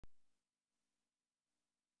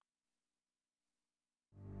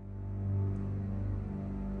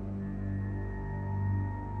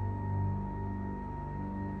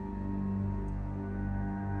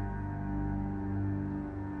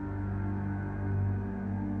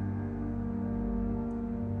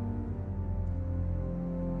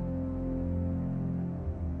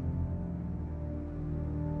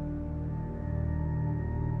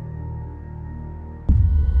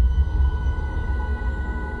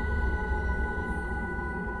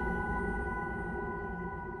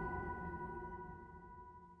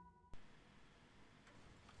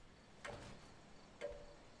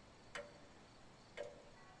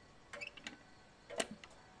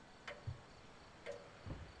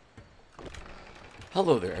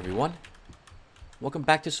Hello there, everyone. Welcome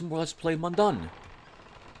back to some more Let's Play Mundaun.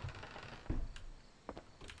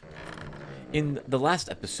 In the last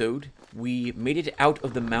episode, we made it out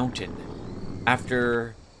of the mountain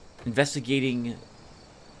after investigating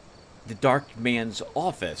the Dark Man's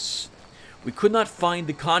office. We could not find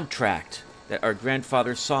the contract that our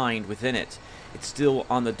grandfather signed within it. It's still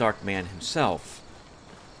on the Dark Man himself.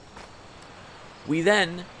 We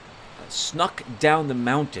then snuck down the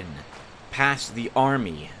mountain past the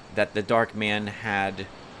army that the Dark Man had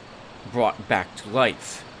brought back to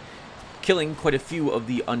life, killing quite a few of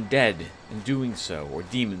the undead in doing so, or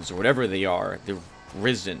demons, or whatever they are. They're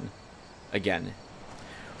risen again.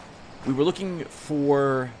 We were looking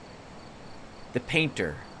for the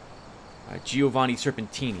painter, Giovanni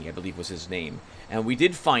Serpentini, I believe was his name, and we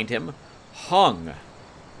did find him hung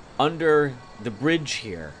under the bridge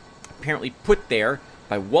here, apparently put there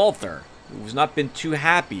by Walther, who's not been too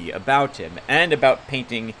happy about him, and about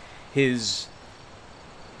painting his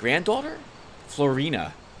granddaughter,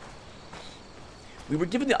 Florina. We were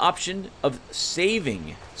given the option of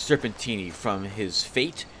saving Serpentini from his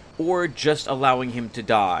fate, or just allowing him to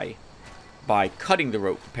die by cutting the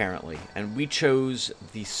rope, apparently, and we chose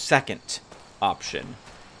the second option.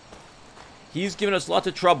 He's given us lots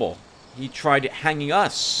of trouble. He tried hanging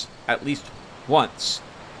us at least once,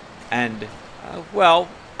 and, well,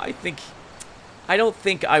 I don't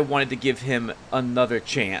think I wanted to give him another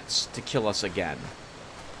chance to kill us again.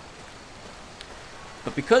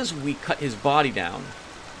 But because we cut his body down,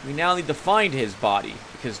 we now need to find his body,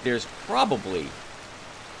 because there's probably...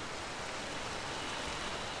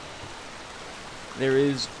 There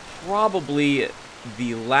is probably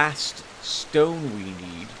the last stone we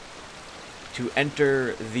need to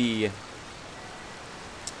enter the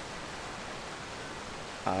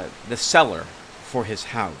cellar for his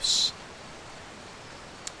house.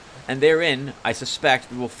 And therein, I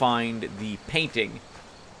suspect, we will find the painting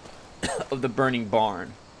of the burning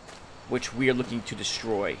barn, which we are looking to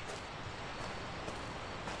destroy.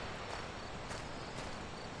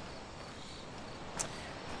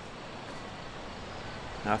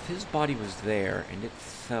 Now, if his body was there and it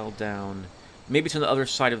fell down, maybe it's on the other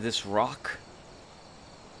side of this rock,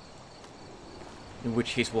 in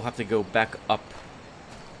which case we'll have to go back up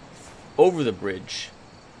over the bridge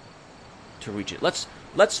to reach it.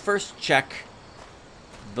 Let's first check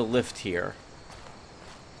the lift here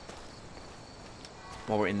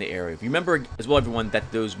while we're in the area. Remember as well, everyone,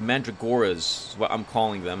 that those mandragoras is what I'm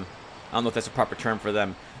calling them. I don't know if that's a proper term for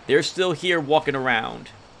them. They're still here walking around.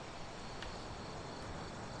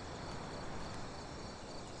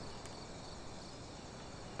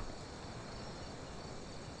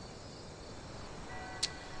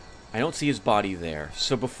 I don't see his body there.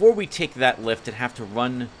 So before we take that lift and have to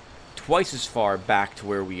run twice as far back to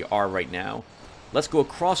where we are right now, let's go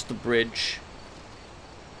across the bridge.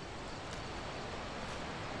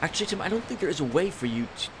 Actually, Tim, I don't think there is a way for you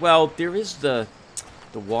to... Well, there is the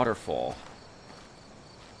waterfall.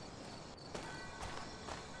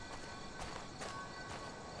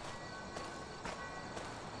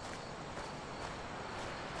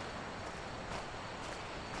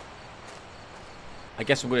 I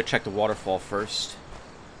guess I'm going to check the waterfall first.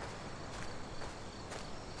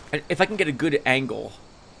 If I can get a good angle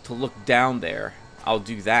to look down there, I'll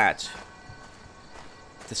do that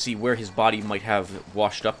to see where his body might have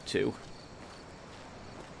washed up to.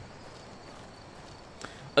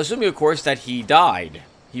 Assuming, of course, that he died.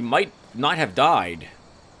 He might not have died.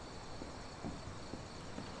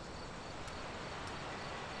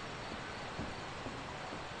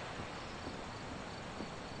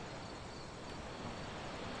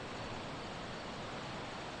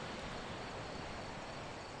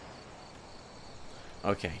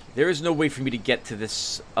 Okay, there is no way for me to get to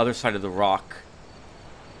this other side of the rock.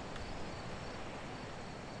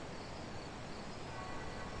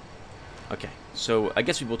 Okay, so I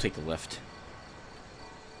guess we will take the lift.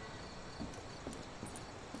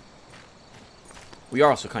 We are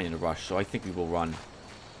also kind of in a rush, so I think we will run.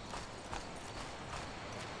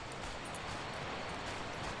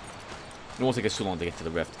 It won't take us too long to get to the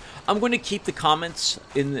rift. I'm going to keep the comments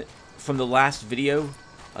from the last video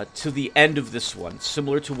to the end of this one,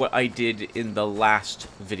 similar to what I did in the last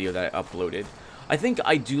video that I uploaded. I think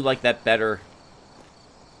I do like that better,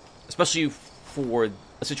 especially for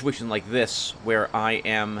a situation like this, where I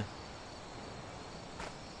am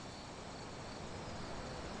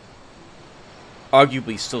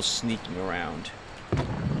arguably still sneaking around.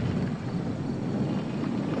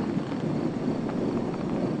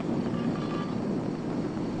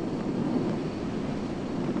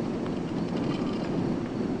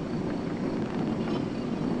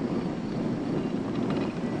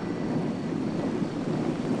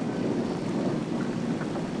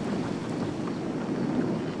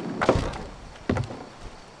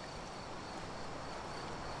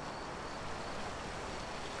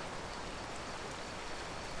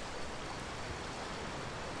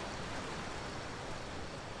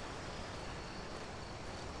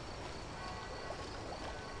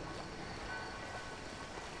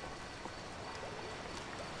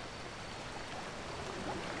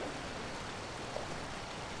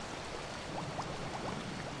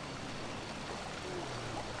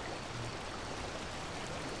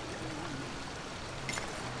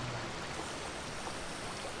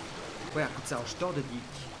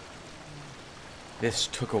 This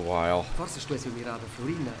took a while. Forse sto mirada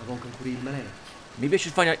Florina avon concluir malé. Maybe I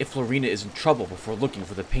should find out if Florina is in trouble before looking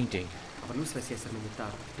for the painting. Aber lus vai ser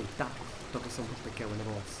militar, pintar, toca são dos pequenos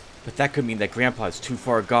negócios. But that could mean that Grandpa is too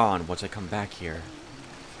far gone once I come back here.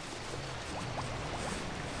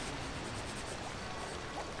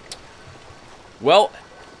 Well,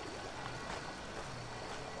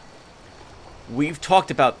 we've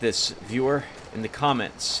talked about this, viewer, in the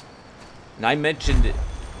comments. And I mentioned it.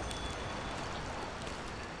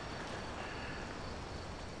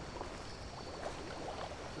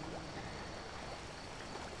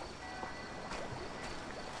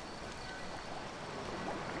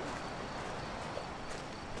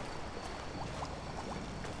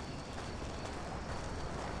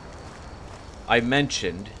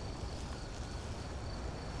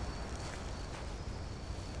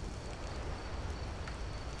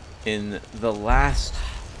 In the last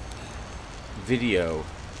video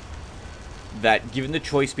that given the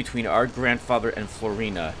choice between our grandfather and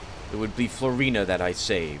Florina, it would be Florina that I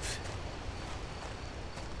save.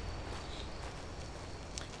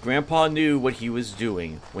 Grandpa knew what he was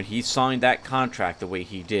doing when he signed that contract the way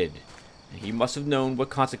he did, and he must have known what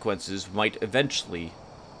consequences might eventually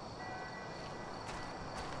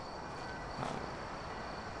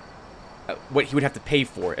what he would have to pay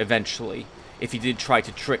for eventually if he did try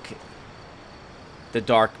to trick the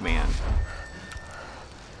Dark Man.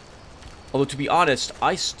 Although, to be honest,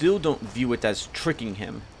 I still don't view it as tricking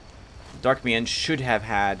him. The Dark Man should have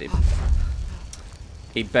had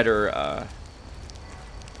a better,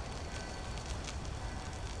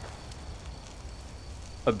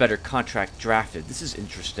 contract drafted. This is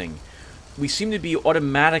interesting. We seem to be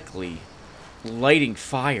automatically lighting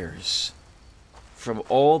fires from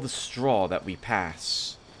all the straw that we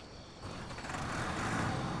pass.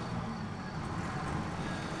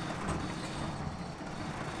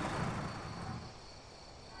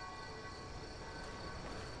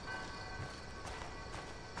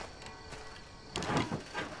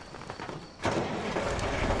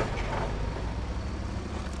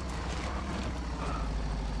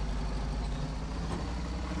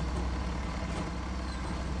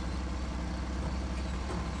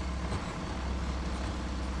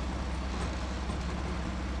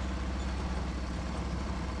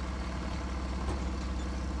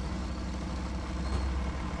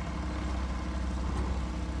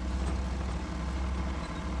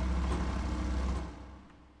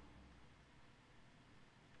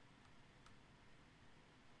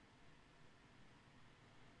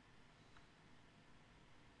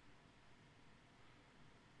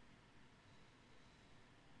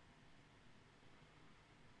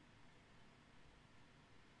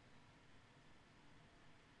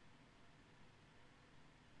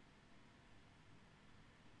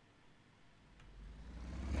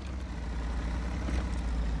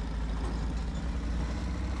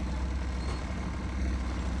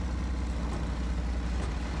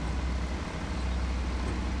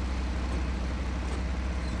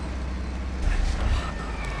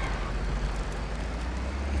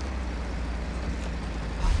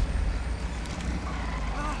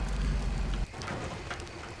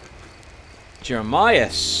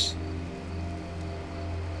 Jeremias!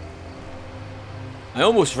 I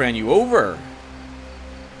almost ran you over.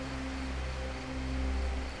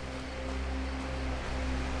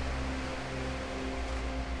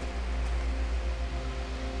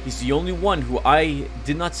 He's the only one who I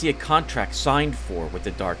did not see a contract signed for with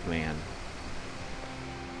the Dark Man.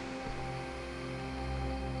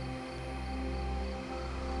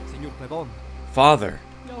 Father,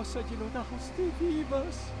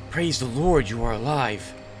 praise the Lord you are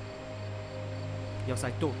alive.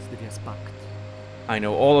 I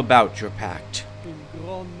know all about your pact.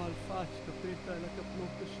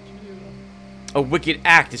 A wicked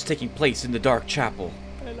act is taking place in the Dark Chapel.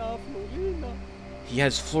 He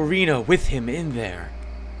has Florina with him in there.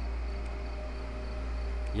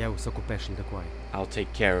 I'll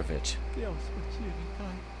take care of it.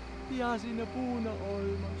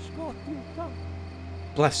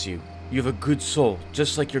 Bless you. You have a good soul,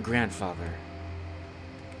 just like your grandfather.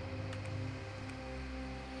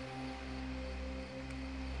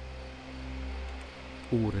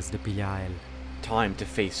 Time to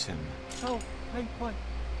face him.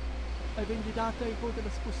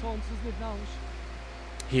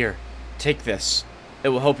 Here, take this. It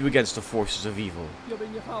will help you against the forces of evil.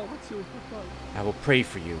 I will pray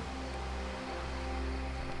for you.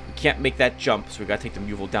 We can't make that jump, so we gotta take the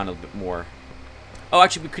mule down a little bit more. Oh,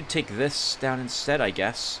 actually, we could take this down instead, I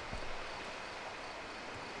guess.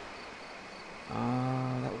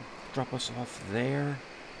 That will drop us off there.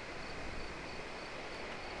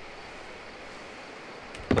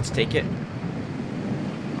 Let's take it.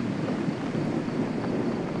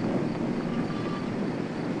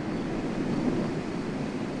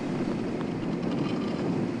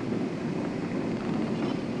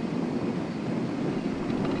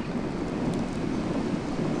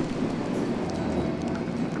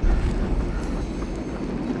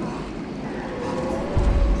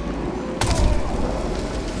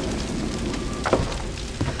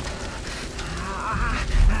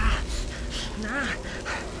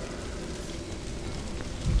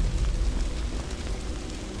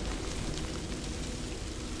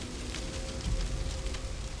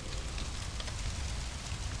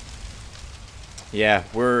 Yeah,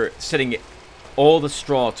 we're setting all the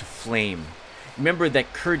straw to flame. Remember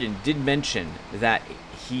that Curtin did mention that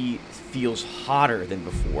he feels hotter than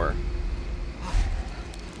before.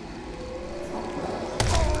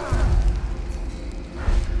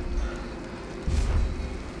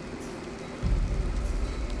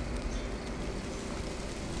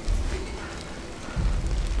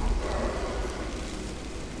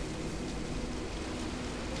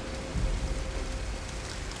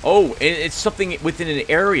 Oh, and it's something within an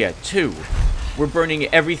area too. We're burning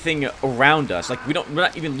everything around us. Like we're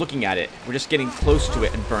not even looking at it. We're just getting close to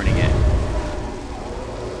it and burning it.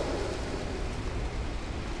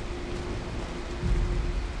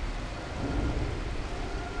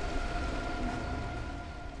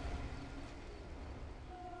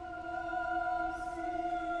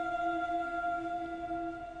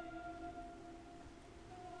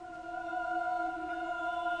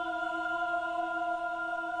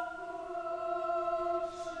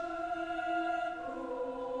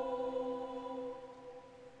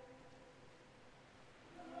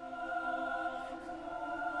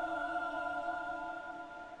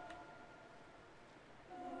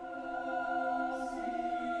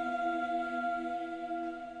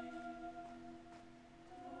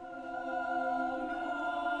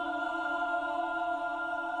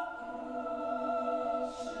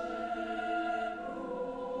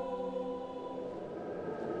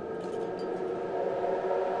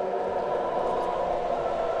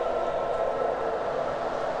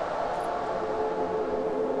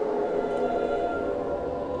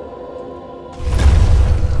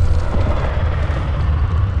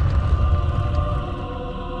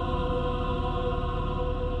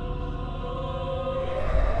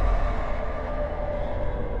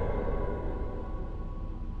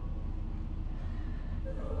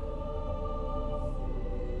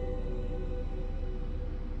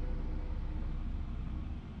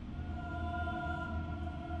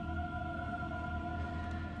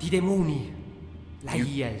 Di demoni, la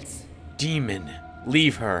Iels. Demon,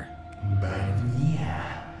 leave her.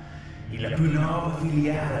 Bagnia, la più nuova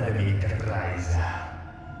filiale della mia Enterprise.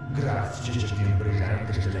 Grazie di un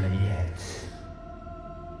presente della Iels.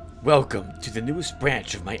 Welcome to the newest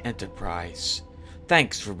branch of my enterprise.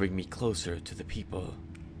 Thanks for bringing me closer to the people.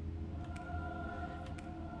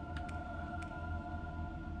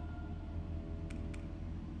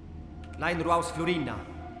 Line Ruaus Florina.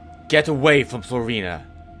 Get away from Florina.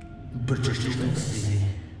 Percepisci?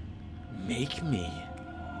 Make me.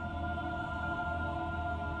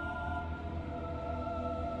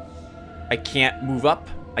 I can't move up.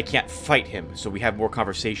 I can't fight him, so we have more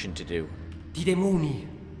conversation to do. Di demoni,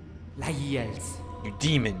 la Iels. You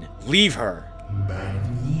demon, leave her.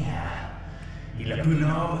 Bagnia, la più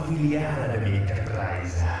nuova filiale della mia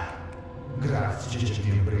Enterprise. Grazie di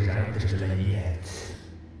un presente della Iels.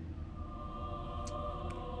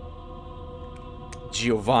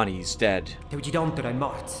 Giovanni's dead. Te ucidonter è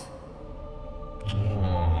morto.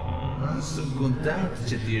 Sono contento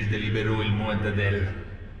che ti deliberò il Mundaun.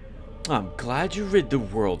 I'm glad you rid the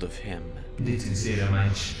world of him. Dit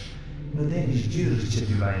sinceramente, non devi giuro che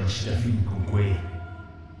ti vai a fin con qui.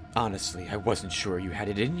 Honestly, I wasn't sure you had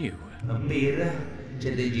it in you. Ma per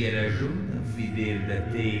che devi ragione fidel da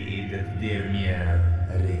te e da darmi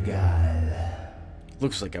regal.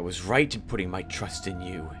 Looks like I was right in putting my trust in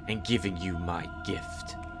you and giving you my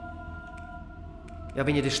gift. Ja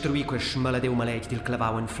venje destruir quel schmaladeu maleid dil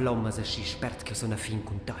clavau in flammes e si spert che sono fin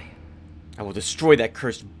con te. I will destroy that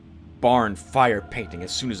cursed barn fire painting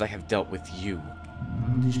as soon as I have dealt with you.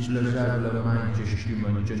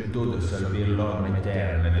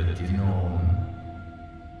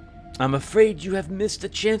 I'm afraid you have missed a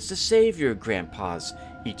chance to save your grandpa's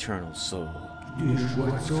eternal soul.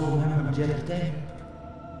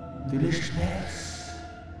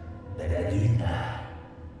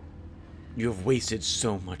 You have wasted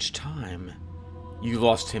so much time. You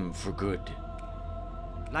lost him for good.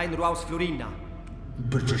 Line Ruaus Florina.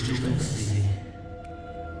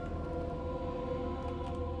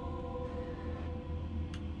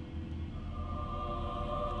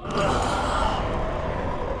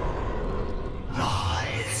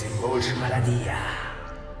 voce maladia.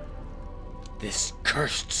 This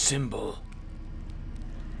cursed symbol.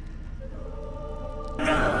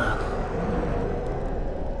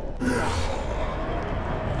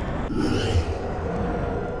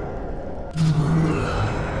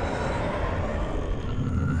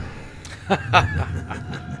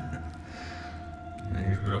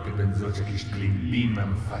 Eu proprio penso che Klimbim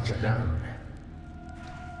mi faccia danno.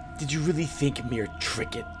 Did you really think mere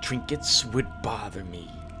trinkets would bother me?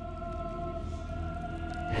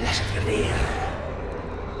 Lasciati vedere.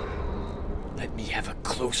 Let me have a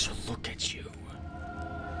closer look at you.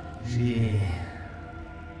 Sì.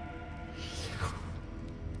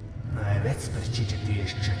 Ma vezi perché tu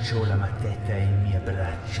esci la matetta in mia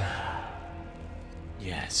braccia.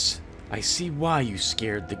 Yes, I see why you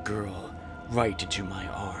scared the girl right into my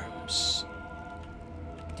arms.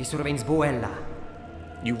 Ti surveins buella.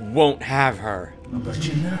 You won't have her. Ma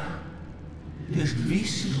perché no? Tu hai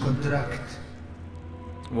visto il contract?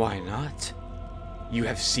 Why not? You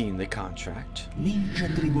have seen the contract. Ninja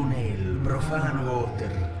tribunal, profano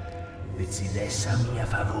oter. Decidesse a mia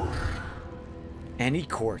favor. Any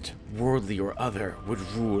court, worldly or other, would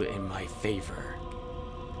rule in my favor.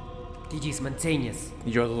 Digis mantegnas.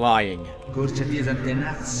 You're lying. Corcia dies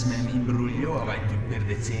antenats me mi imbrugliò avanti per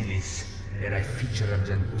decennis. Era il ficcio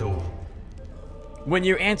argentò. When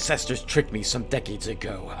your ancestors tricked me some decades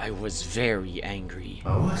ago, I was very angry.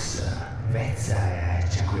 Ma ossa, vezza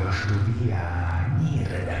c'è quello stuvia,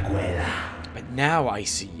 nire da quella. But now I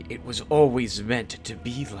see it was always meant to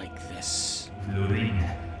be like this. Florin,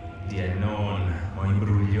 di non, mo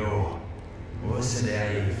imbrugliò. Ossa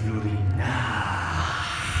dei Florin.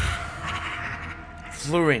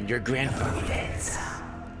 Florin, your grandfather,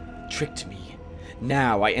 tricked me.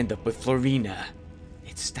 Now I end up with Florina.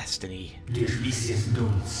 It's destiny. Dir vissies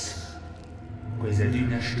duns. Questa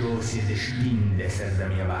d'una stosia destin d'esser da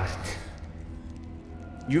mia part.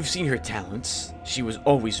 You've seen her talents. She was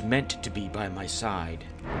always meant to be by my side.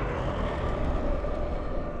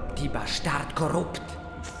 Die bastard korrupt.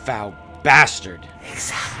 Foul bastard.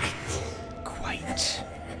 Exact. Quite.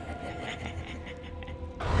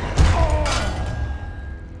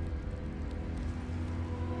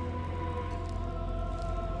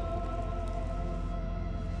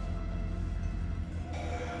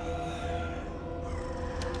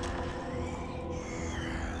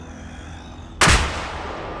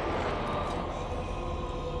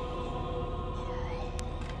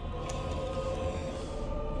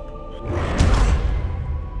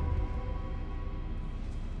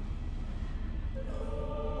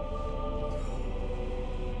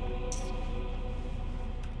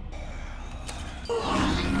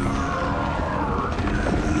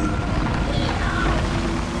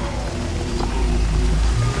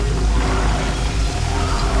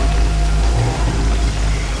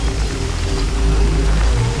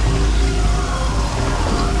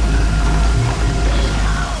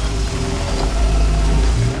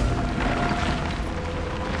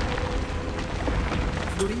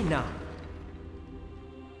 Florina.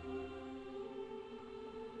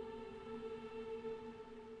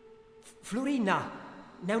 Florina.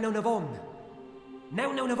 Now navon.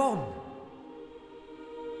 Now navon.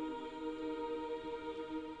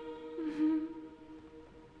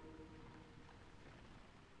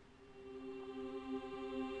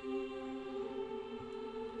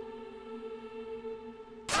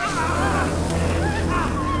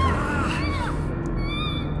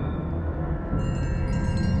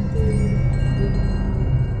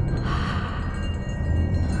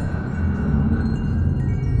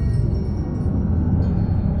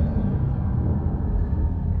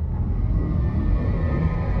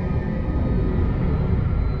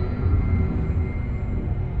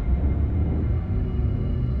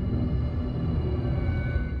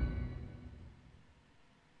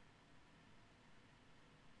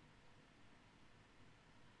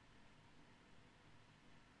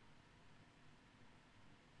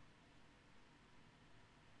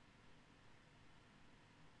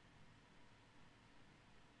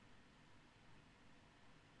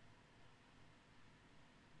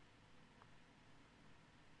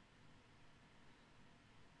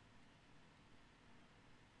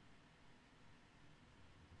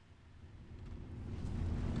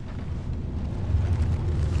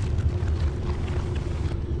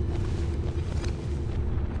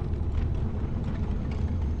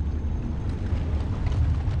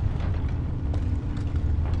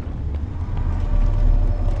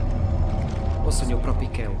 Sogno proprio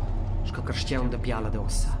cheu, sco carstiaun da piala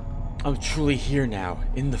d'ossa. I'm truly here now,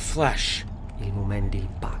 in the flesh. Il moment del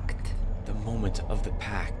pact. The moment of the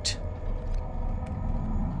pact.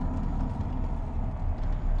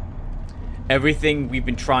 Everything we've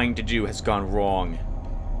been trying to do has gone wrong.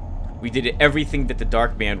 We did everything that the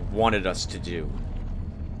Dark Man wanted us to do.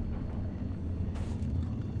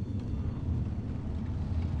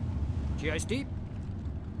 GSD?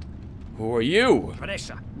 Who are you?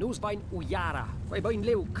 Pressa, nus vain Uyara, quai bain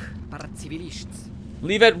leuk, para civilists.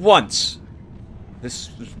 Leave at once.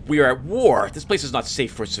 We are at war. This place is not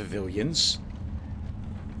safe for civilians.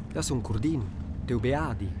 Das un Kurdin, teu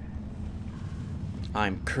beadi.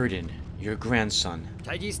 I'm Kurden, your grandson.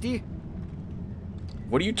 GSD?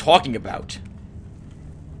 What are you talking about?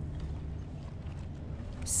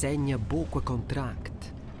 Segna boque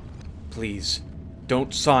contract. Please,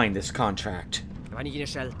 don't sign this contract. Vani gine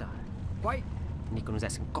scelta. Quai, niconus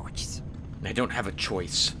essen cocis. I don't have a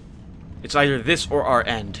choice. It's either this or our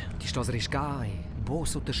end. Ti stos riscae, bo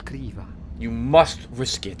sottoscriva. You must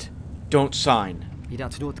risk it. Don't sign. I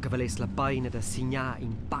dat not che vales la paina da signar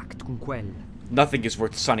in pact con quel. Nothing is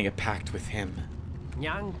worth signing a pact with him.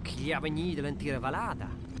 Neanc gli avegni dell'entira valada.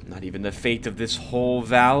 Not even the fate of this whole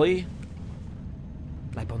valley?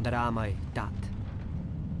 Lai ponderamai, dat.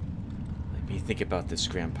 Let me think about this,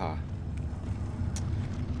 Grandpa.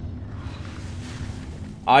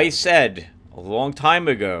 I said a long time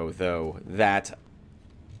ago, though, that...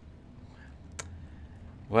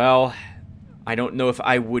 Well, I don't know if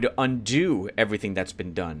I would undo everything that's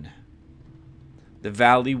been done. The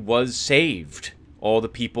valley was saved. All the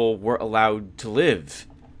people were allowed to live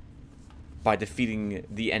by defeating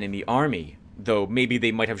the enemy army. Though maybe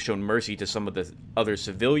they might have shown mercy to some of the other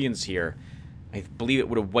civilians here. I believe it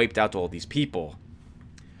would have wiped out all these people.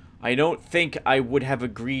 I don't think I would have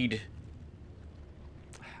agreed...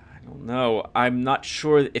 I don't know. I'm not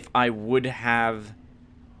sure if I would have...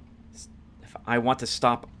 If I want to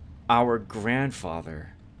stop our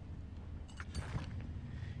grandfather.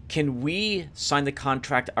 Can we sign the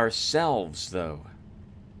contract ourselves, though?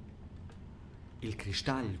 Il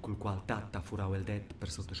cristall col qual Tatta furau el det per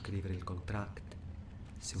sottoscrivere il contract.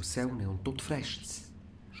 Seu seune un tot frescs.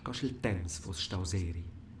 Scos il temps fos stauseri.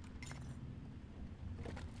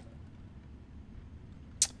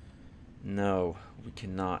 No, we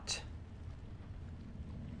cannot.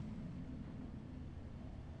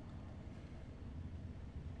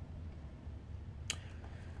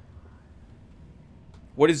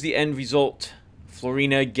 What is the end result?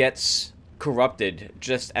 Florina gets corrupted,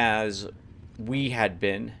 just as we had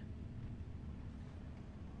been.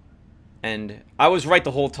 And I was right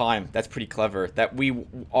the whole time. That's pretty clever. That we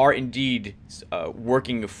are indeed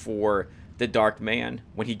working for the Dark Man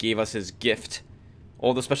when he gave us his gift.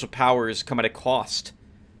 All the special powers come at a cost.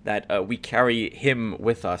 That we carry him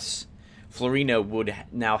with us. Florina would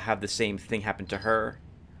now have the same thing happen to her.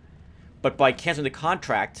 But by canceling the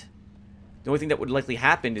contract, the only thing that would likely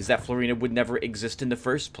happen is that Florina would never exist in the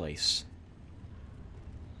first place.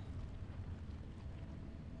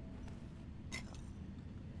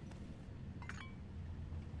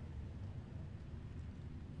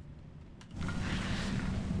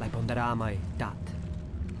 Lai ponderamai, dat.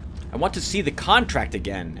 I want to see the contract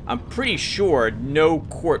again. I'm pretty sure no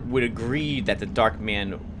court would agree that the Dark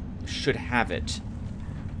Man should have it.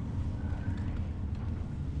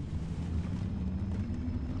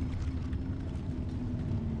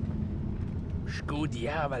 How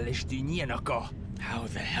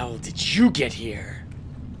the hell did you get here?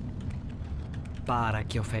 Para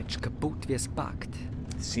che ho fetch caput vies pact.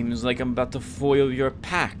 Seems like I'm about to foil your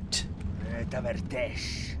pact.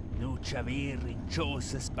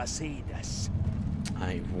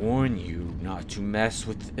 I warn you not to mess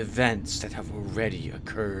with events that have already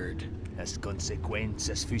occurred. Las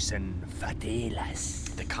consequências fuesen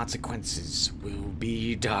fatelas. The consequences will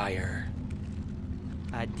be dire.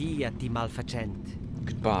 Adia ti malfacent.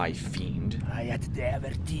 Goodbye, fiend. Ayat te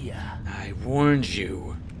avertia. I warned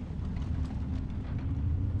you.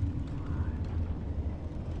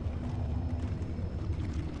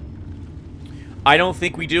 I don't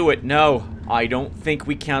think we do it. No, I don't think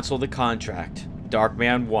we cancel the contract.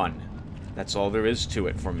 Darkman won. That's all there is to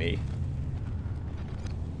it for me.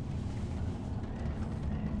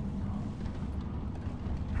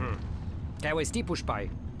 Te was ti pushpai.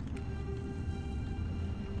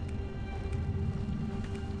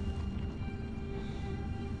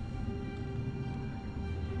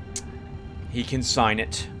 He can sign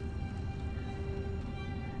it.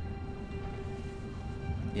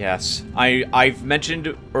 Yes, I've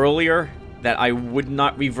mentioned earlier that I would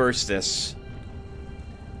not reverse this.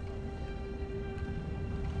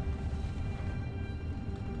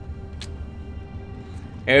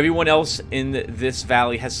 Everyone else in this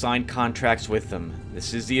valley has signed contracts with them.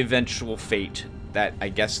 This is the eventual fate that I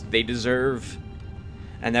guess they deserve,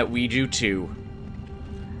 and that we do too.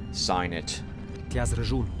 sign it. Ti has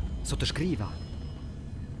ragione. Sottoscriva.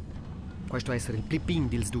 Questo essere il plipin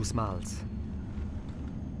dils dus mals.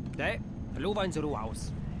 Lo va in zero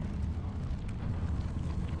aus.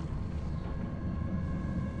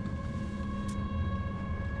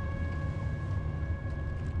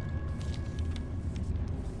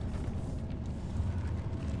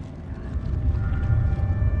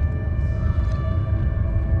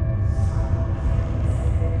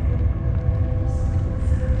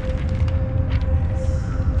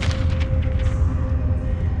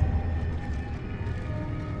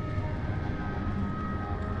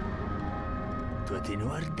 Tot in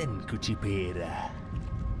orden, cucipera.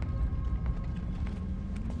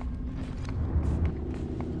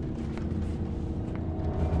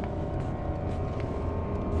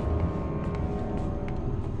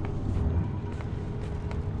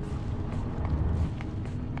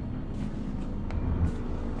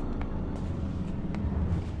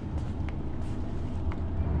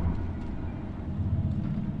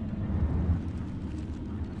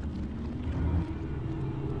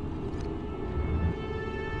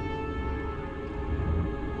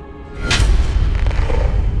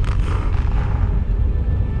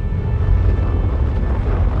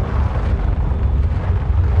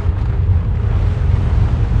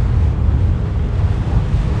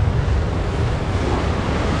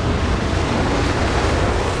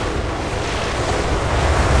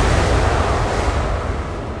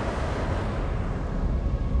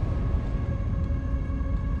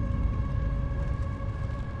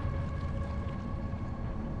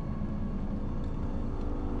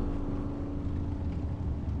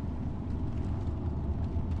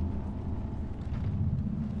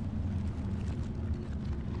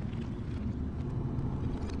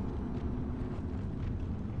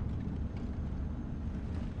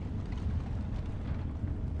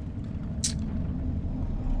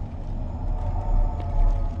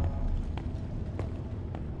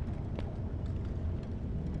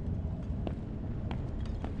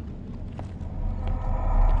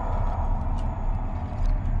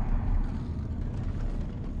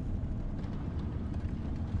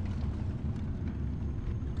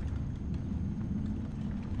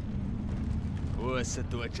 Essa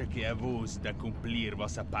tocha que é vos de cumprir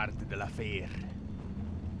vossa parte de l'affaire.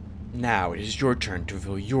 Now it is your turn to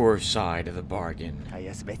fulfill your side of the bargain. Ai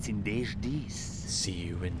as vets in 10 dias. See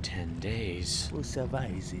you in 10 days. O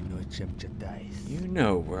savais e no chamchatais. You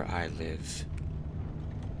know where I live.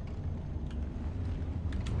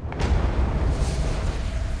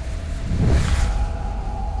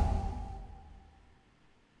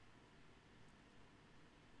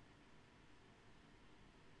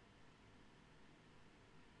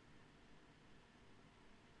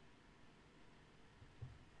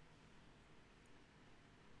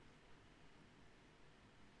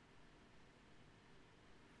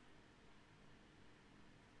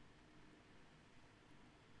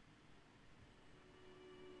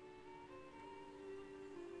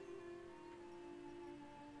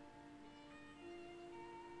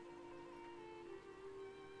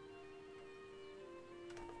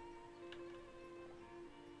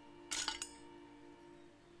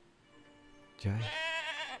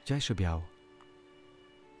 Jai Shabiao.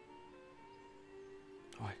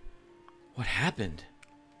 What happened?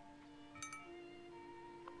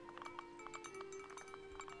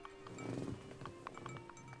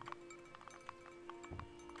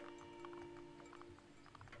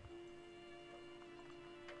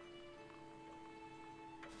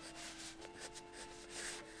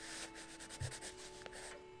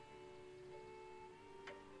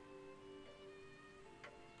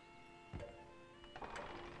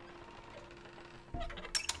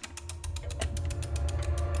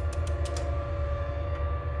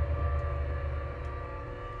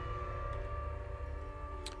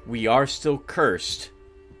 We are still cursed.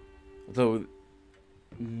 Though,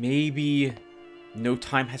 maybe no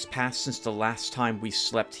time has passed since the last time we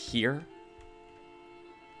slept here?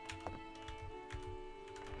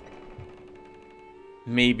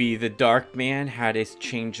 Maybe the Dark Man had a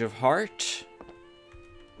change of heart?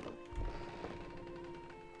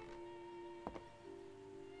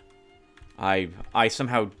 I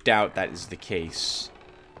somehow doubt that is the case.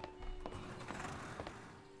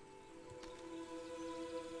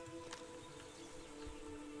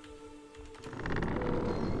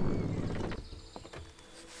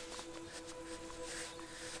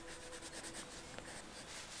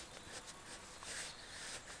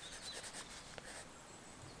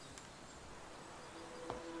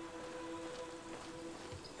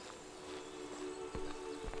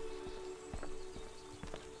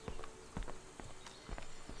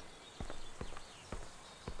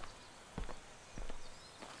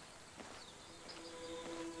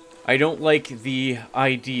 I don't like the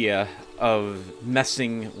idea of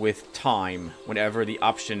messing with time whenever the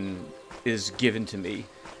option is given to me.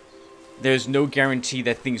 There's no guarantee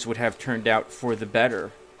that things would have turned out for the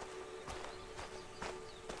better.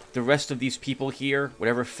 The rest of these people here,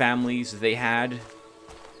 whatever families they had,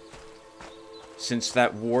 since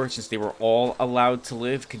that war, since they were all allowed to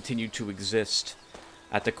live, continued to exist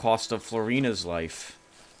at the cost of Florina's life.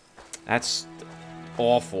 That's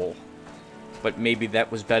awful. But maybe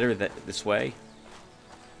that was better this way.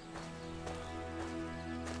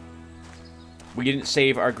 We didn't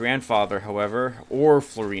save our grandfather, however, or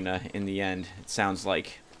Florina in the end, it sounds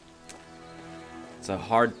like. It's a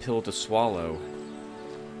hard pill to swallow.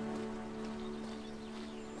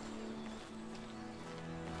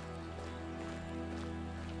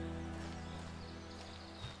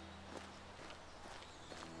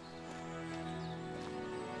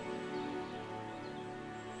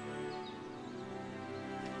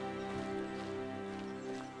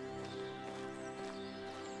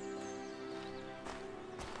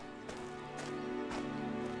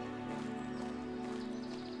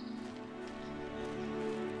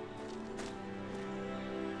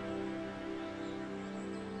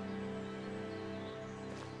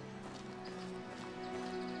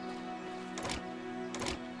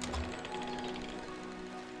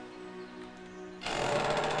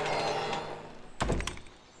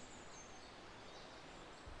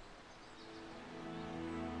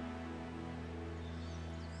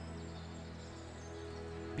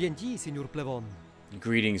 Bienvenue, Signor Plevon.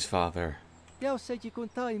 Greetings, Father. Deus seja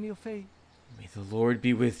contai, meu filho. May the Lord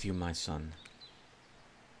be with you, my son.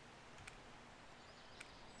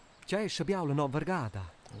 C'è abbiamo la nova vergata.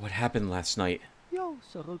 What happened last night? Ja,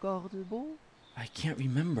 se regarde bo. I can't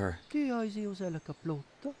remember. Che hai se usela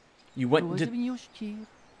caplotta? You went Noi to veniamo schier.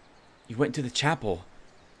 you went to the chapel,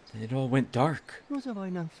 and it all went dark. Noi se vai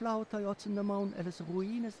nan flauta jots in de maun e les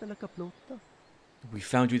ruïnes de la caplotta. We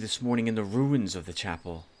found you this morning in the ruins of the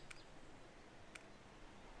chapel.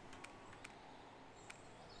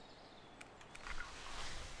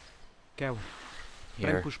 Keu,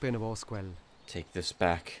 Here, prempus pena vos quel. take this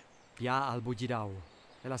back. Pia al bugidau.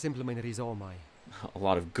 E la semplicemente riso mai. A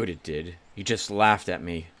lot of good it did. You just laughed at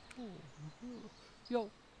me.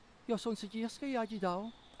 Ja, son se gierske ja di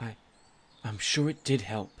dau. I'm sure it did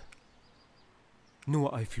help. Nu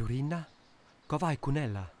ai Florina? Co vai con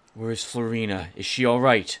ella? Where's Florina? Is she all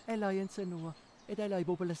right? Ella in se nua. Ed ella i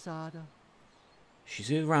bobelesada.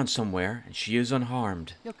 She's around somewhere, and she is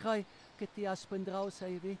unharmed. Ja, krei, che ti aspendrau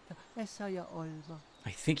sei vita. E sei a olva.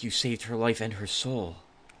 I think you saved her life and her soul.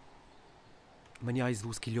 Maniais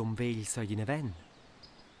dus chiliom veil sa in even.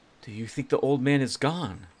 Do you think the old man is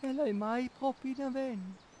gone? Ella i mai propi na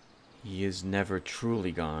ven. He is never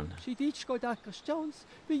truly gone. Si dičko da Christians,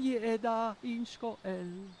 vi je da inško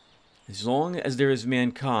el. As long as there is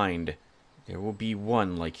mankind, there will be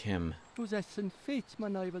one like him. Us essen fit,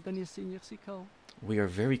 man aivel dan je senior si kau. We are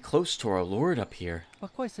very close to our Lord up here. Ma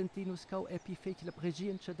quai sentinus kau epi feit la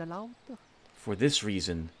pregienza da lauter. For this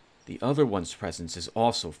reason, the other one's presence is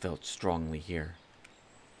also felt strongly here.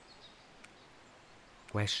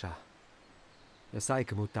 Wesha. Ja sai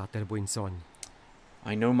che mutat el buin son.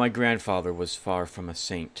 I know my grandfather was far from a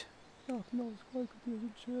saint. Ja, no, skoi ka ti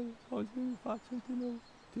in ciel, skoi ti fa sentino,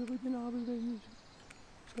 ti ridin abel venis.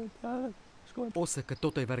 Skoi ti skoi. Ossa che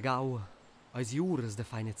tot ai vergau. Ais juras de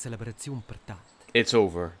feine celebrazion per tat. It's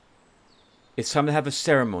over. It's time to have a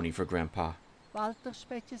ceremony for Grandpa. Walter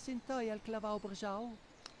spetje sintai el clavau berjau.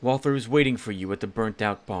 Walter is waiting for you at the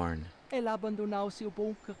burnt-out barn. El abandonau seu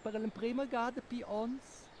bunker per el prima gade pi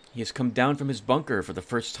ons. He has come down from his bunker for the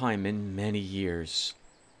first time in many years.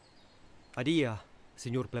 Adia,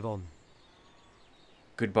 Signor Plevon.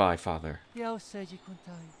 Goodbye, Father. Ja, seji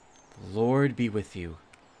contai. The Lord be with you.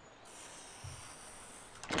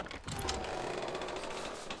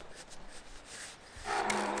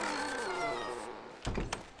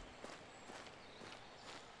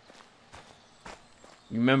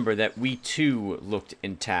 Remember that we too looked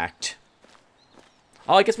intact.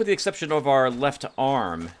 Oh, I guess with the exception of our left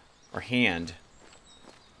arm, or hand.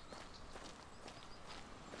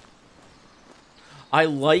 I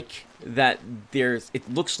like that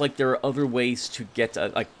it looks like there are other ways to get,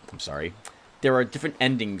 I'm sorry. There are different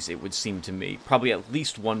endings, it would seem to me. Probably at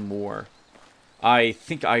least one more. I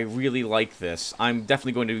think I really like this. I'm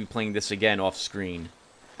definitely going to be playing this again off screen.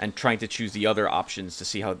 And trying to choose the other options to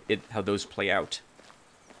see how those play out.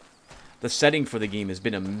 The setting for the game has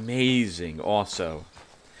been amazing also.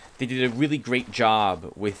 They did a really great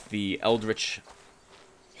job with the eldritch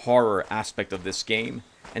horror aspect of this game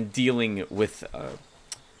and dealing with let's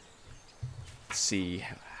see,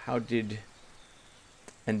 how did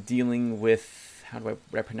and dealing with, would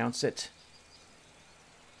I pronounce it?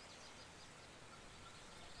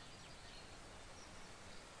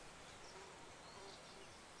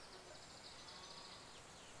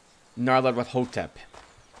 Nyarlathotep.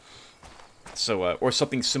 So, or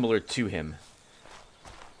something similar to him.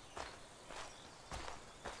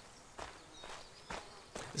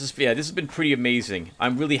 This has been pretty amazing.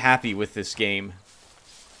 I'm really happy with this game.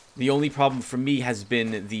 The only problem for me has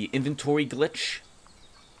been the inventory glitch.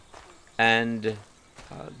 And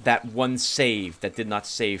that one save that did not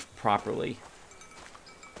save properly.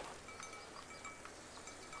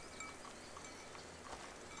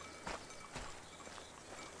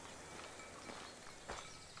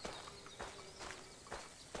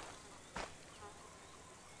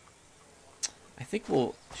 I think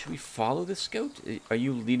should we follow this goat? Are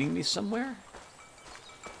you leading me somewhere?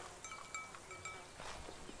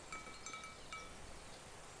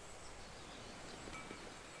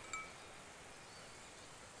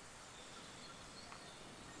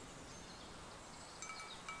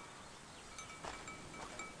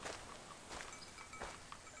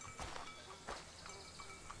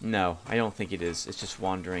 No, I don't think it is. It's just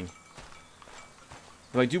wandering.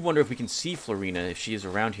 But I do wonder if we can see Florina, if she is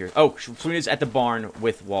around here. Oh, Florina's at the barn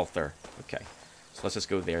with Walther. Okay, so let's just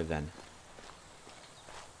go there then.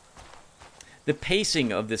 The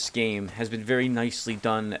pacing of this game has been very nicely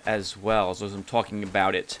done as well, so as I'm talking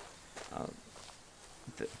about it.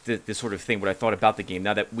 This sort of thing, what I thought about the game.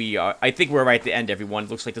 Now that we are... I think we're right at the end, everyone. It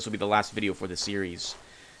looks like this will be the last video for the series.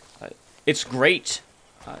 It's great.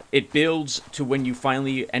 It builds to when you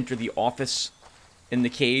finally enter the office in the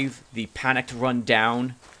cave, the panicked run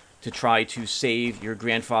down to try to save your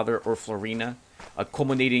grandfather or Florina,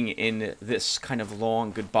 culminating in this kind of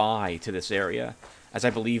long goodbye to this area, as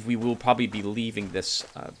I believe we will probably be leaving this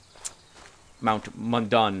Mount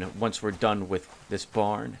Mundaun once we're done with this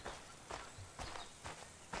barn.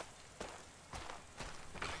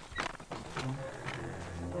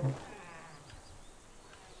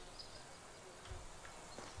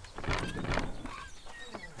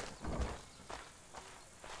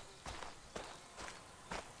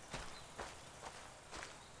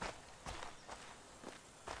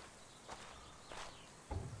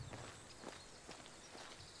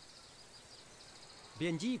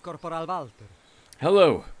 Bienji, Corporal Walter.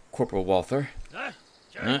 Hello, Corporal Walther. Huh?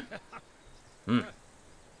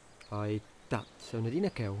 Ai, dat zou net in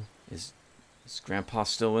keu. Is Grandpa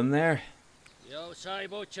still in there? Yo sai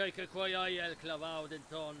bocheika quai el clavado in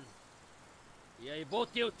ton. Ye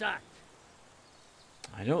botiu tak.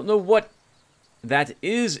 I don't know what that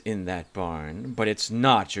is in that barn, but it's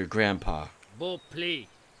not your grandpa. Bo pli.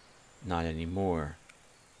 Not anymore.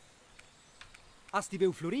 Asti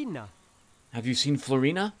veu Florina. Have you seen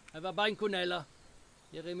Florina? Eva bankunella.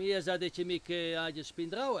 Jeremias a dice mi che ha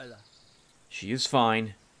spindrauela. She is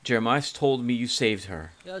fine. Jeremiah's told me you saved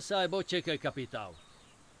her. Yo sai bocheika capitao.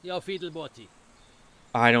 Yo fidel boti.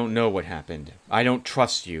 I don't know what happened. I don't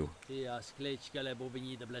trust you. Tia sclechka le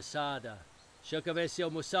bovinida blessada.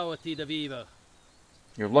 Shakavesio musawati de viver.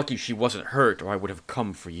 You're lucky she wasn't hurt, or I would have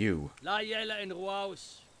come for you. La yela in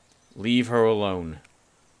ruaus. Leave her alone.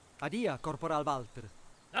 Adia, Corporal Walter.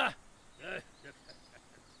 Ah!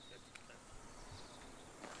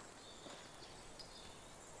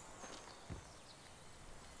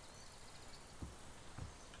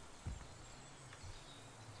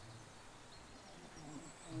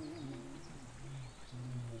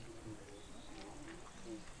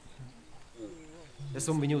 I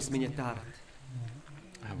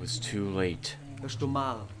was too late.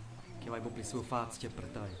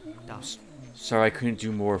 Sorry I couldn't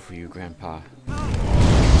do more for you, Grandpa.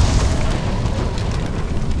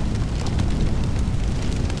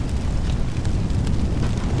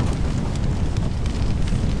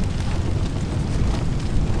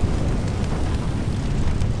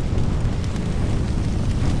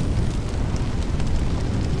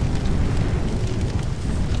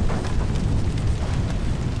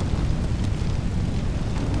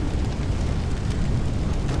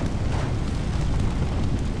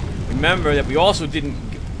 Remember that we also didn't...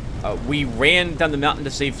 we ran down the mountain to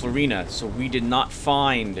save Florina, so we did not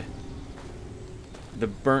find the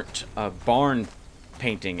burnt barn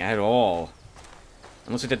painting at all.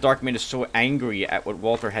 And looks like the Dark Man is so angry at what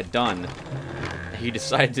Walter had done, he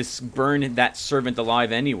decided to burn that servant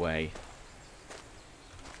alive anyway.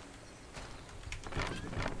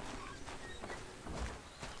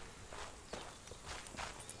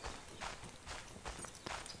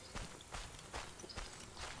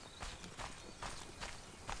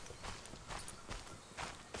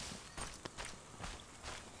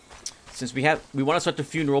 Since we want to start the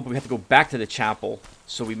funeral, but we have to go back to the chapel.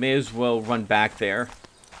 So we may as well run back there,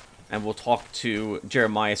 and we'll talk to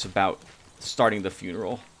Jeremias about starting the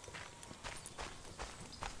funeral.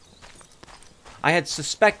 I had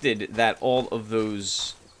suspected that all of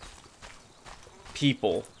those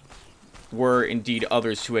people were indeed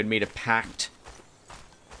others who had made a pact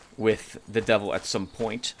with the devil at some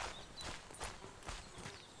point.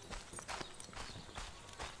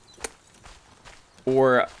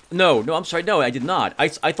 Or, no, I'm sorry, no, I did not. I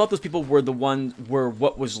thought those people were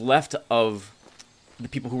what was left of the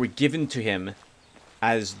people who were given to him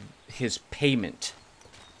as his payment.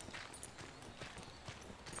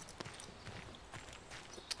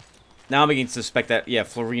 Now I'm beginning to suspect that, yeah,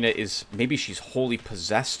 Florina is, maybe she's wholly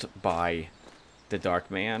possessed by the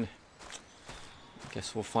Dark Man.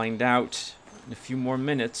 Guess we'll find out in a few more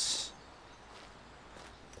minutes.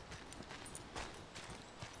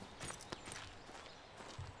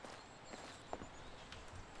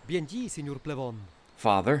 Bien dit, signor Plevon.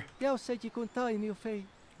 Father, Deus sei que contai, meu filho.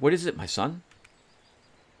 what is it, my son?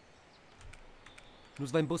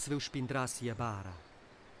 Nus vain bus veu spindrasi a bara,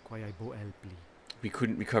 quai ai bo elpli. We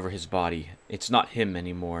couldn't recover his body. It's not him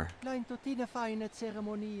anymore. La in totina fai una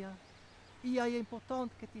ceremonia. Ia é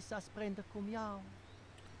importante que ti sas prender cum iau.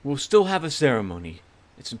 We'll still have a ceremony.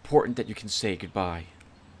 It's important that you can say goodbye.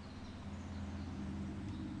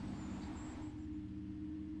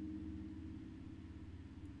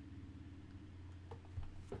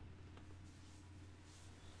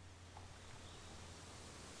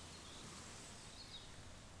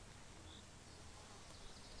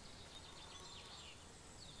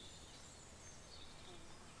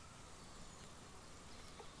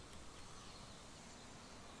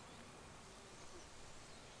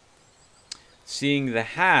 Seeing the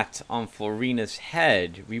hat on Florina's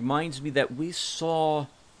head reminds me that we saw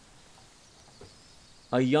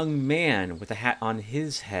a young man with a hat on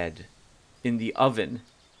his head in the oven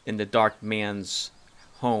in the Dark Man's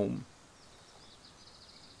home.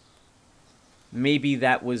 Maybe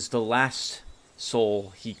that was the last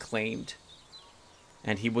soul he claimed.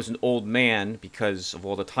 And he was an old man because of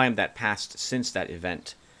all the time that passed since that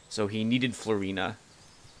event. So he needed Florina.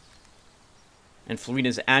 And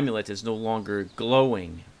Florina's amulet is no longer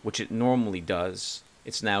glowing, which it normally does.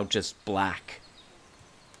 It's now just black.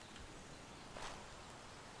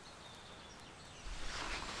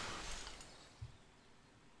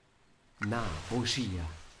 Na, boshia.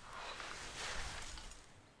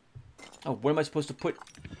 Oh, what am I supposed to put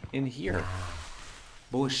in here?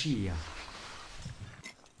 Boshia.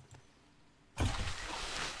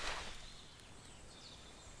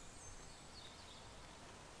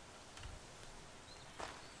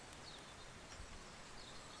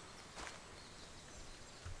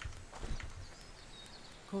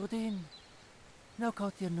 Cordin, nou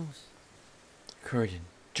kaut ihr nus. Curtin,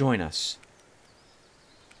 join us.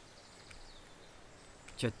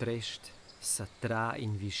 C'è trest, sa tra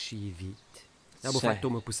in visci vit. Abo Sai. fatto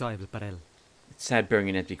me pusaivel parel. It's sad burying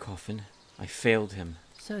an empty coffin. I failed him.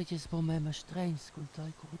 Săgeți bom mema strens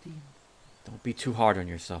contai Cordin. Don't be too hard on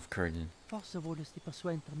yourself, Curtin. Forse volesti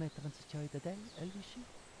persuenter metter en se de del, Elvishi?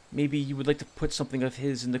 Maybe you would like to put something of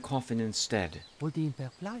his in the coffin instead. Voldien per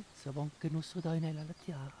pleit, savon que nus rodainel la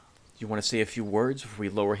tiara. You want to say a few words before we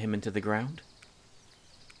lower him into the ground?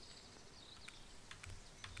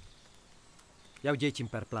 Jau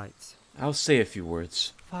diecim per plaits. I'll say a few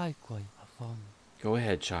words. Fai quai afon. Go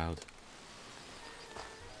ahead, child.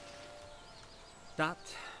 Dat,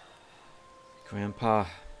 Grandpa,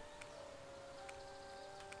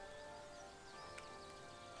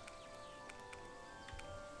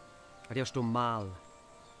 aria sto mal,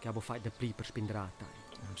 che abo fai de pli per spindrata.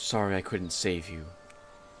 I'm sorry I couldn't save you.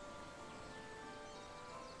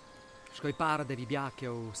 Scoi para de vibiache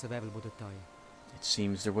o se vevel bodetai. It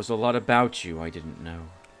seems there was a lot about you I didn't know.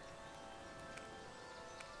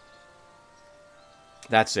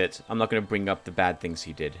 That's it. I'm not going to bring up the bad things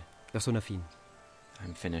he did. Da sono fin.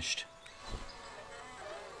 I'm finished.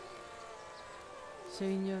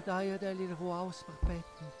 Signor, daia delir ruaus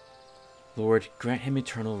perpetuum. Lord, grant him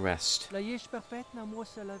eternal rest. La ies perpetua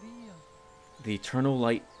mosa la via. The eternal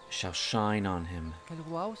light shall shine on him. El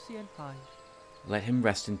ruaus si en paz. Let him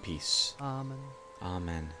rest in peace. Amen.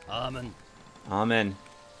 Amen. Amen. Amen. Amen.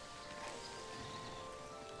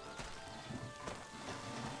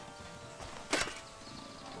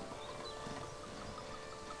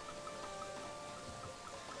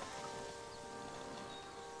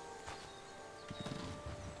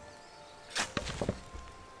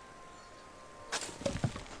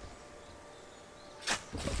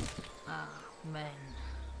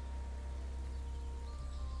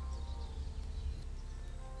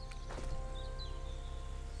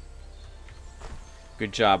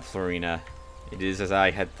 Good job, Florina. It is as I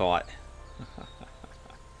had thought.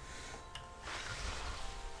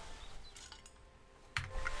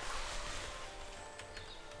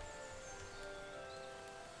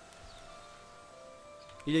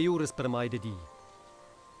 It's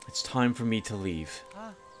time for me to leave.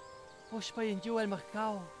 Ah, was pa in Joel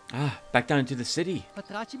Macau? Ah, back down into the city.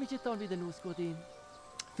 Patraci mi citon vida nus godin.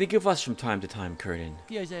 Think of us from time to time, Curtin.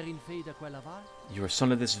 Ti is in feda quella val. You are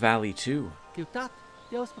son of this valley, too. Kiutat,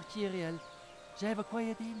 Deus parciriel. Jeva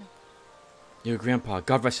quayadin. Your grandpa,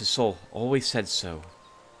 God rest his soul, always said so.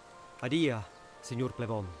 Adia, Signor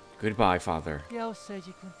Plevon. Goodbye, Father. Deus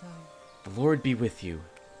seji contai. The Lord be with you.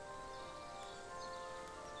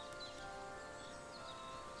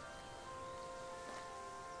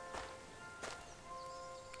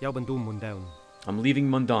 Jou ben doen, Mundaun. I'm leaving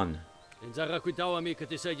Mundaun.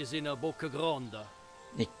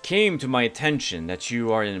 It came to my attention that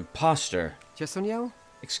you are an imposter. Ce son jou?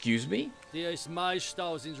 Excuse me? You're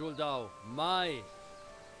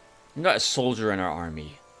not a soldier in our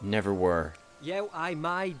army. Never were. Jou ai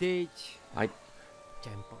mai dit. I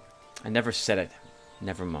never said it.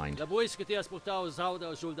 Never mind.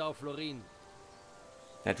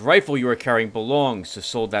 That rifle you are carrying belongs to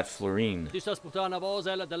Soldat Florin. You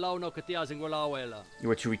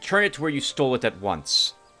are to return it to where you stole it at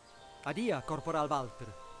once. Adia, Corporal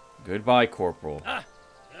Walter. Goodbye, Corporal.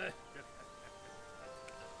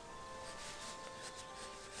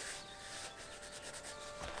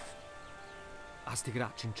 Asti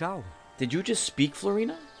gracin, ciao. Did you just speak,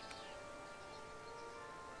 Florina?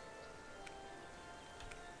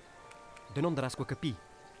 De non darasco capi.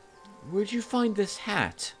 Where'd you find this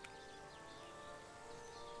hat?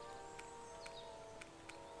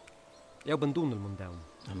 Jou ben doen, Mundaun.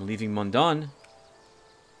 I'm leaving Mundaun.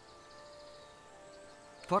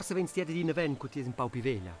 Forse venst die in event cu ties in pau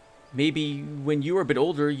pivella. Maybe when you are a bit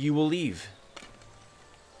older, you will leave.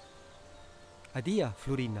 Adia,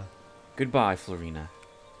 Florina. Goodbye, Florina.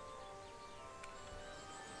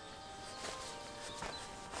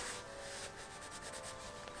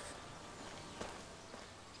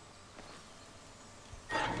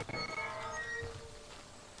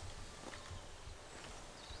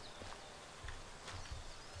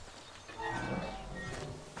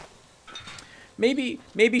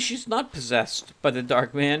 Maybe she's not possessed by the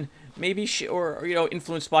Dark Man. Maybe she, or you know,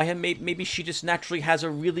 influenced by him. Maybe she just naturally has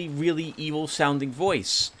a really, really evil-sounding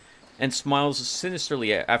voice, and smiles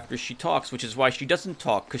sinisterly after she talks, which is why she doesn't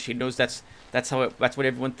talk, because she knows that's what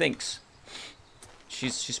everyone thinks.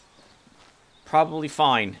 She's probably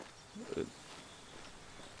fine,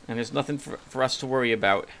 and there's nothing for us to worry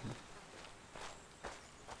about.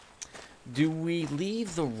 Do we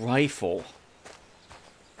leave the rifle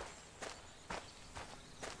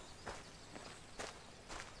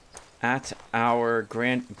at our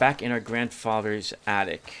back in our grandfather's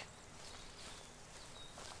attic?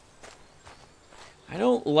 I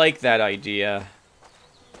don't like that idea.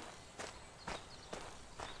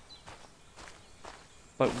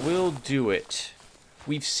 But we'll do it.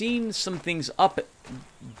 We've seen some things up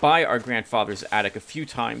by our grandfather's attic a few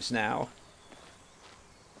times now.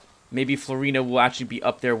 Maybe Florina will actually be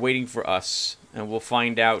up there waiting for us, and we'll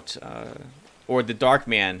find out, or the Dark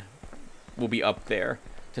Man will be up there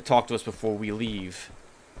to talk to us before we leave.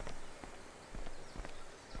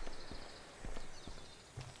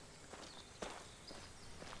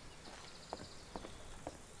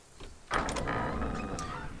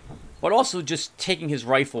 But also, just taking his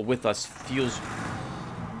rifle with us feels...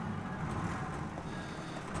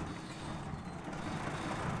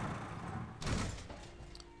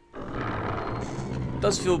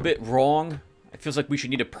 does feel a bit wrong. It feels like we should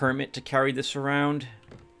need a permit to carry this around.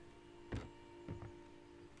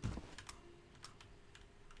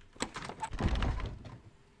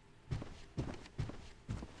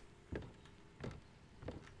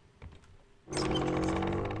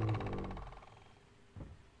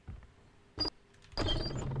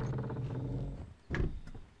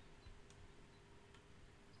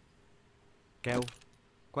 Keu,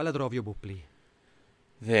 quella drovio bupli.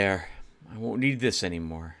 There. I won't need this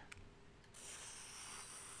anymore.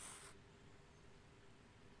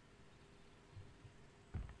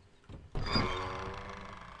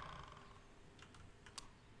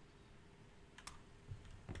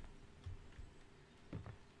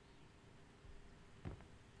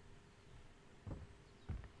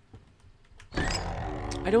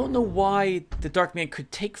 I don't know why the Dark Man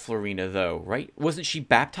could take Florina, though, right? Wasn't she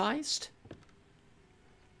baptized?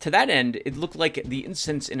 To that end, it looked like the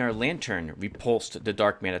incense in our lantern repulsed the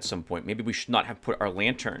Dark Man at some point. Maybe we should not have put our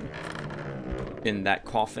lantern in that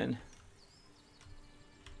coffin.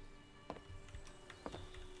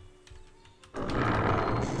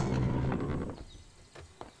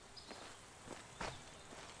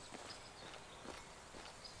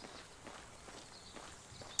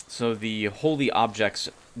 So the holy objects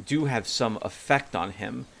do have some effect on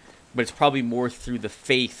him, but it's probably more through the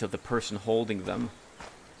faith of the person holding them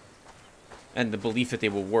and the belief that they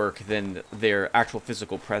will work than their actual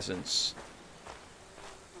physical presence.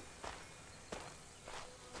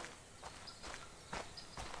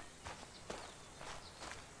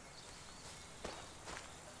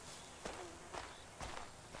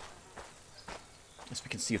 As we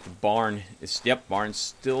can see if the barn is... Yep, barn's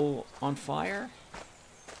still on fire.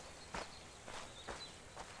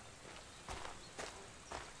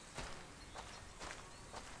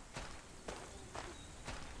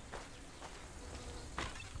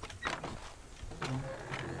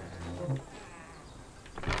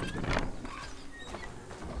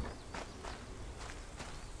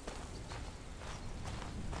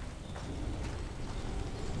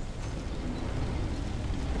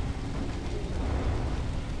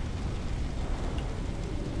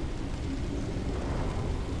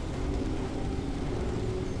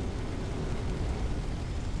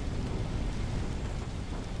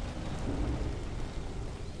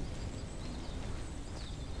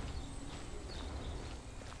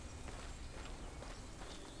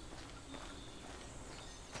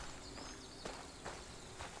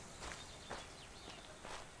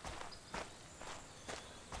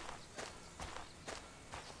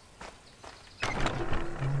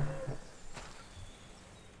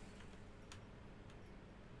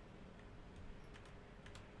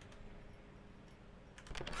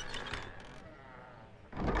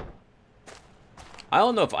 I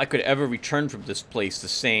don't know if I could ever return from this place the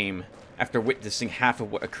same after witnessing half of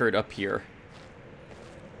what occurred up here.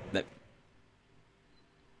 That...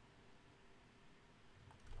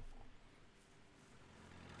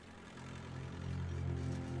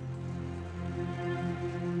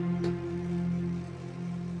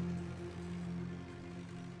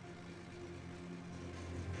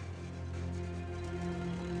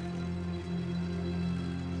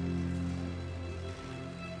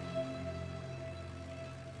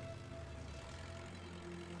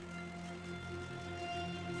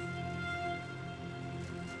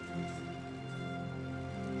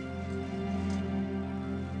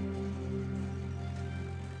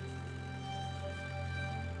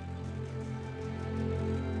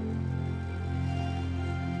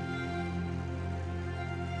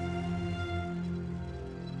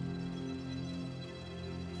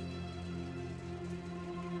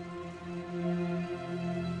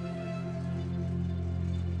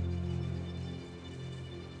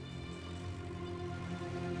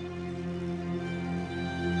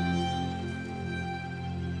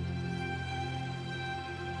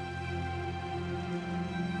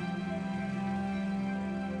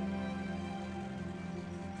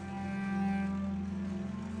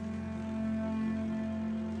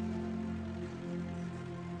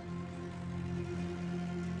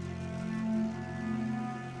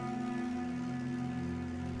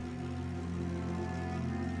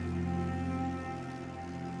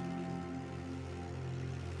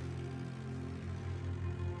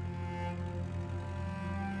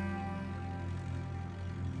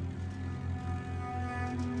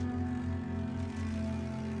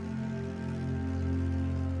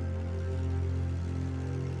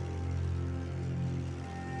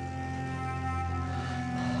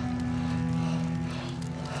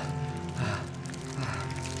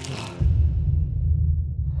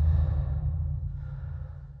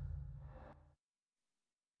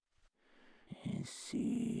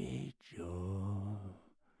 Sì, io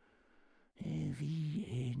e vi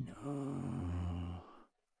e no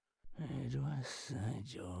ed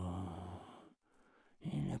assaggio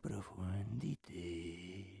in la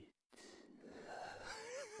profondità.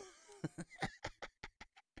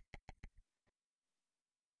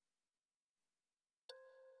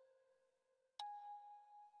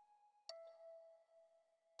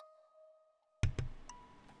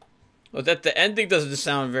 Well, that the ending doesn't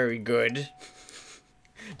sound very good.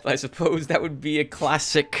 But I suppose that would be a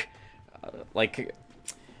classic, like,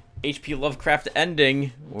 H.P. Lovecraft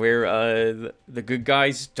ending, where the good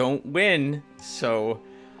guys don't win. So,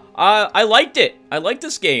 I liked it. I liked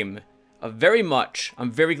this game very much.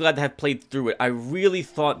 I'm very glad to have played through it. I really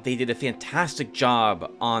thought they did a fantastic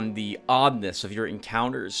job on the oddness of your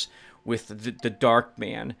encounters with the Dark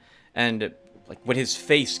Man. And like when his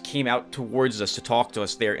face came out towards us to talk to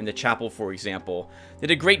us there in the chapel, for example. They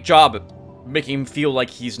did a great job at making him feel like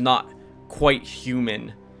he's not quite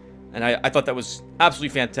human. And I thought that was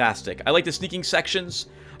absolutely fantastic. I like the sneaking sections.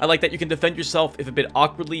 I like that you can defend yourself if a bit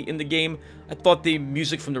awkwardly in the game. I thought the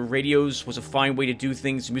music from the radios was a fine way to do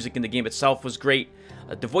things. The music in the game itself was great.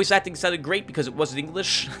 The voice acting sounded great because it wasn't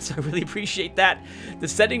English, so I really appreciate that. The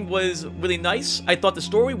setting was really nice. I thought the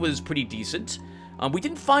story was pretty decent. We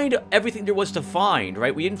didn't find everything there was to find,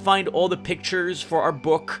 right? We didn't find all the pictures for our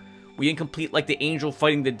book. We didn't complete, like, the angel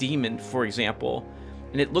fighting the demon, for example.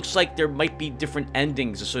 And it looks like there might be different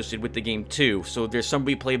endings associated with the game, too. So there's some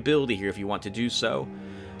replayability here if you want to do so.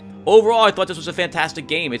 Overall, I thought this was a fantastic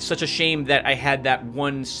game. It's such a shame that I had that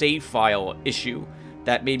one save file issue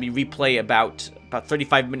that made me replay about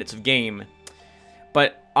 35 minutes of game.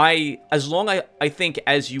 But as long I think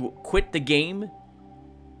as you quit the game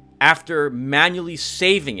after manually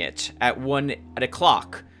saving it at a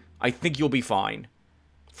clock, I think you'll be fine.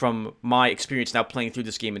 From my experience now playing through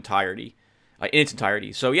this game in its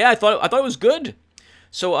entirety. So yeah, I thought it was good.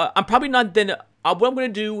 So I'm probably not then. What I'm gonna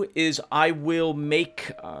do is I'll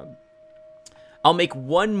make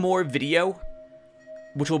one more video,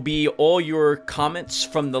 which will be all your comments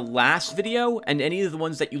from the last video and any of the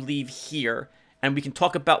ones that you leave here, and we can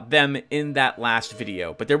talk about them in that last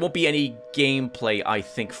video. But there won't be any gameplay, I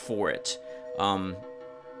think, for it.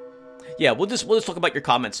 Yeah, we'll just talk about your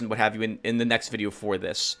comments and what have you in the next video for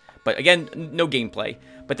this. But again, no gameplay.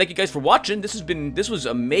 But thank you guys for watching. This was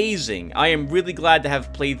amazing. I am really glad to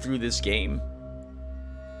have played through this game.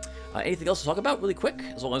 Anything else to talk about really quick,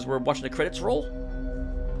 as long as we're watching the credits roll?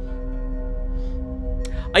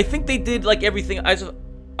 I think they did, like, everything. I was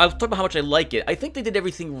talking about how much I like it. I think they did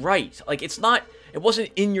everything right. Like, it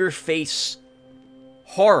wasn't in-your-face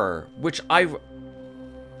horror, which I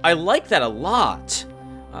like that a lot.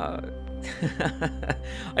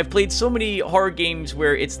 I've played so many horror games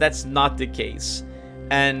where that's not the case.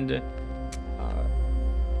 And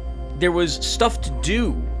there was stuff to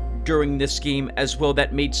do during this game as well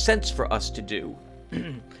that made sense for us to do.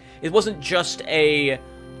 It wasn't just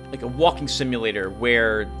like a walking simulator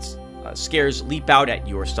where scares leap out at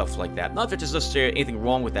you or stuff like that. Not that there's necessarily anything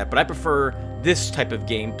wrong with that, but I prefer this type of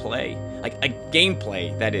gameplay. Like a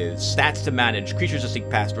gameplay, that is. Stats to manage, creatures to sneak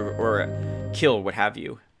past or kill, what have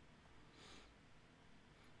you.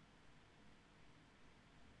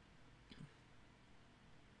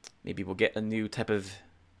 Maybe we'll get a new type of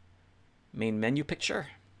main menu picture.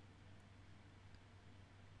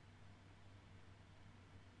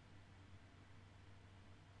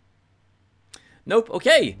 Nope,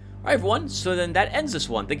 okay. Alright everyone, so then that ends this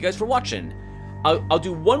one. Thank you guys for watching. I'll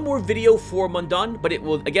do one more video for Mundaun, but it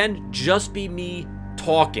will, again, just be me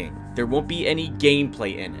talking. There won't be any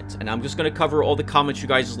gameplay in it. And I'm just going to cover all the comments you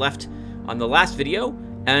guys left on the last video,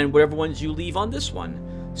 and whatever ones you leave on this one.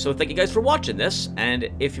 So thank you guys for watching this, and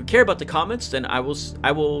if you care about the comments, then I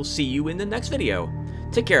will see you in the next video.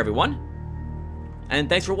 Take care, everyone, and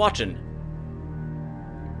thanks for watching.